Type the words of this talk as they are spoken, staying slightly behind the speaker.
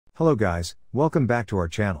Hello guys, welcome back to our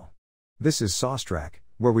channel. This is SauceTrack,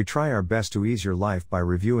 where we try our best to ease your life by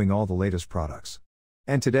reviewing all the latest products.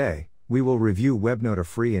 And today, we will review Webnode, a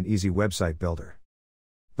free and easy website builder.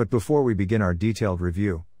 But before we begin our detailed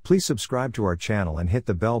review, please subscribe to our channel and hit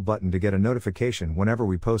the bell button to get a notification whenever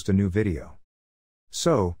we post a new video.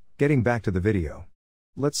 So, getting back to the video.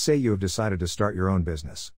 Let's say you have decided to start your own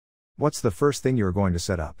business. What's the first thing you are going to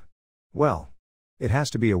set up? Well, it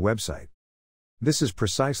has to be a website. This is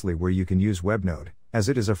precisely where you can use Webnode, as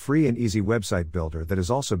it is a free and easy website builder that is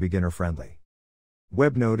also beginner-friendly.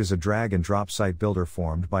 Webnode is a drag-and-drop site builder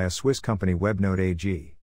formed by a Swiss company, Webnode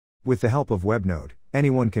AG. With the help of Webnode,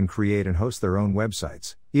 anyone can create and host their own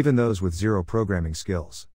websites, even those with zero programming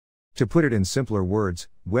skills. To put it in simpler words,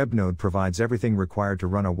 Webnode provides everything required to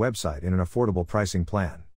run a website in an affordable pricing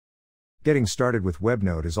plan. Getting started with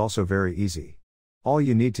Webnode is also very easy. All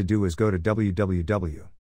you need to do is go to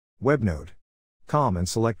www.webnode.com and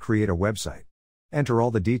select Create a Website. Enter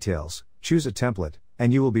all the details, choose a template,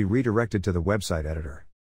 and you will be redirected to the website editor.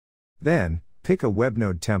 Then, pick a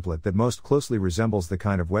Webnode template that most closely resembles the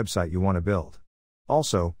kind of website you want to build.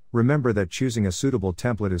 Also, remember that choosing a suitable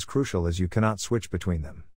template is crucial, as you cannot switch between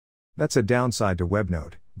them. That's a downside to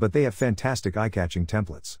Webnode, but they have fantastic eye-catching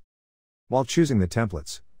templates. While choosing the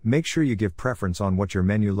templates, make sure you give preference on what your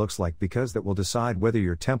menu looks like, because that will decide whether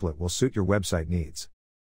your template will suit your website needs.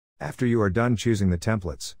 After you are done choosing the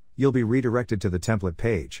templates, you'll be redirected to the template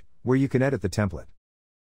page, where you can edit the template.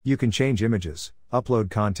 You can change images,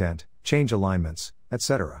 upload content, change alignments,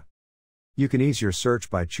 etc. You can ease your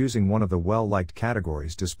search by choosing one of the well-liked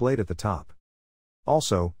categories displayed at the top.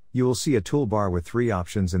 Also, you will see a toolbar with 3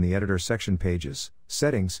 options in the editor section: Pages,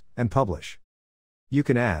 Settings, and Publish. You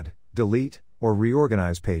can add, delete, or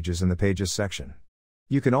reorganize pages in the Pages section.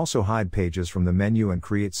 You can also hide pages from the menu and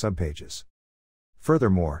create subpages.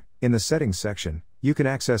 Furthermore, in the Settings section, you can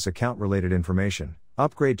access account-related information,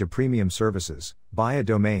 upgrade to premium services, buy a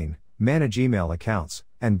domain, manage email accounts,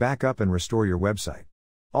 and back up and restore your website.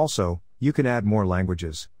 Also, you can add more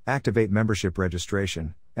languages, activate membership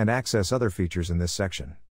registration, and access other features in this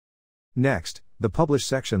section. Next, the Publish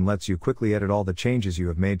section lets you quickly edit all the changes you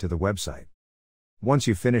have made to the website. Once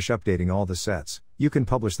you finish updating all the sets, you can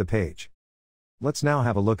publish the page. Let's now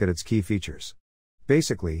have a look at its key features.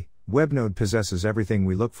 Basically, Webnode possesses everything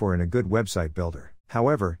we look for in a good website builder.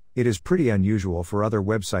 However, it is pretty unusual for other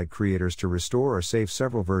website creators to restore or save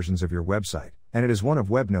several versions of your website, and it is one of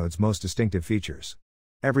Webnode's most distinctive features.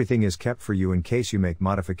 Everything is kept for you in case you make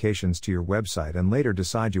modifications to your website and later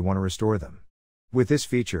decide you want to restore them. With this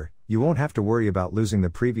feature, you won't have to worry about losing the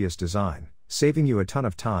previous design, saving you a ton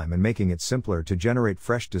of time and making it simpler to generate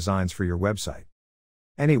fresh designs for your website.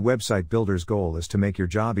 Any website builder's goal is to make your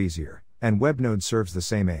job easier, and Webnode serves the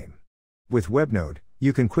same aim. With Webnode,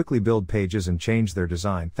 you can quickly build pages and change their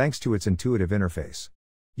design thanks to its intuitive interface.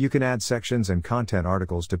 You can add sections and content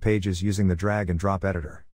articles to pages using the drag-and-drop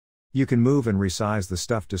editor. You can move and resize the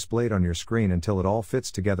stuff displayed on your screen until it all fits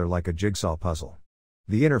together like a jigsaw puzzle.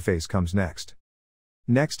 The interface comes next.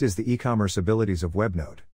 Next is the e-commerce abilities of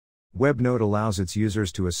Webnode. Webnode allows its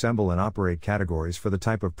users to assemble and operate categories for the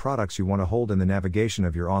type of products you want to hold in the navigation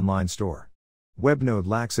of your online store. Webnode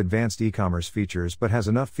lacks advanced e-commerce features but has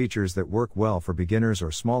enough features that work well for beginners or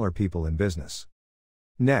smaller people in business.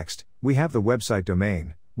 Next, we have the website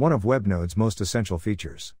domain, one of Webnode's most essential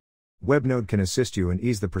features. Webnode can assist you and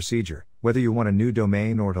ease the procedure, whether you want a new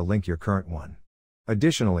domain or to link your current one.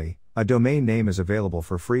 Additionally, a domain name is available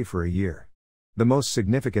for free for a year. The most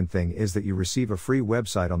significant thing is that you receive a free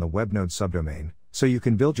website on the Webnode subdomain, so you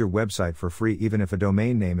can build your website for free even if a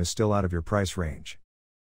domain name is still out of your price range.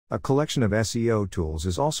 A collection of SEO tools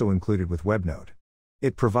is also included with Webnode.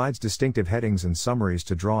 It provides distinctive headings and summaries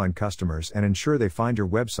to draw in customers and ensure they find your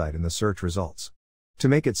website in the search results. To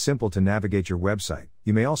make it simple to navigate your website,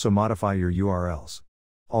 you may also modify your URLs.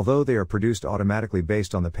 Although they are produced automatically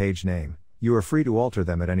based on the page name, you are free to alter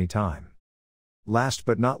them at any time. Last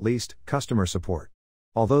but not least, customer support.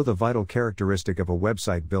 Although the vital characteristic of a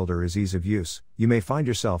website builder is ease of use, you may find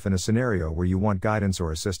yourself in a scenario where you want guidance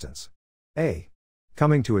or assistance.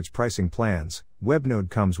 Coming to its pricing plans, Webnode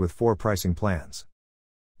comes with 4 pricing plans.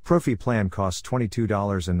 Profi plan costs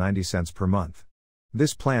 $22.90 per month.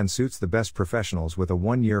 This plan suits the best professionals with a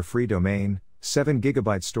 1-year free domain, 7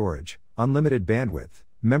 GB storage, unlimited bandwidth,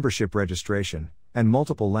 membership registration, and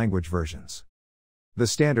multiple language versions. The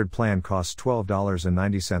standard plan costs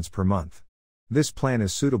 $12.90 per month. This plan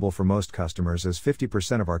is suitable for most customers, as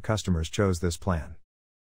 50% of our customers chose this plan.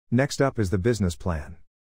 Next up is the business plan.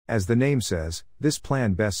 As the name says, this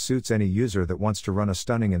plan best suits any user that wants to run a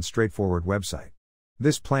stunning and straightforward website.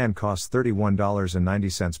 This plan costs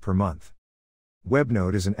 $31.90 per month.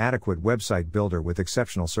 Webnode is an adequate website builder with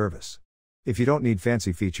exceptional service. If you don't need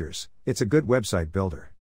fancy features, it's a good website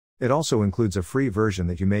builder. It also includes a free version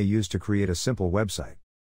that you may use to create a simple website.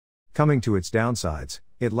 Coming to its downsides,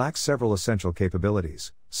 it lacks several essential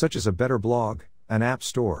capabilities, such as a better blog, an app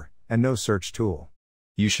store, and no search tool.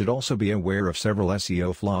 You should also be aware of several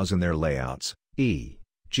SEO flaws in their layouts,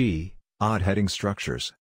 e.g., odd heading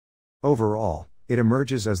structures. Overall, it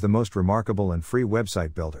emerges as the most remarkable and free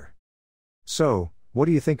website builder. So, what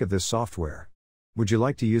do you think of this software? Would you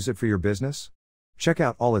like to use it for your business? Check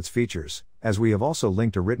out all its features, as we have also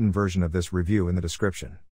linked a written version of this review in the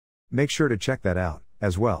description. Make sure to check that out,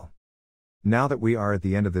 as well. Now that we are at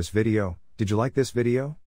the end of this video, did you like this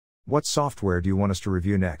video? What software do you want us to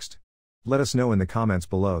review next? Let us know in the comments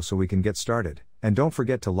below so we can get started, and don't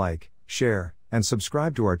forget to like, share, and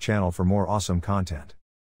subscribe to our channel for more awesome content.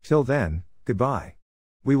 Till then, goodbye.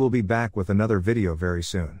 We will be back with another video very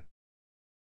soon.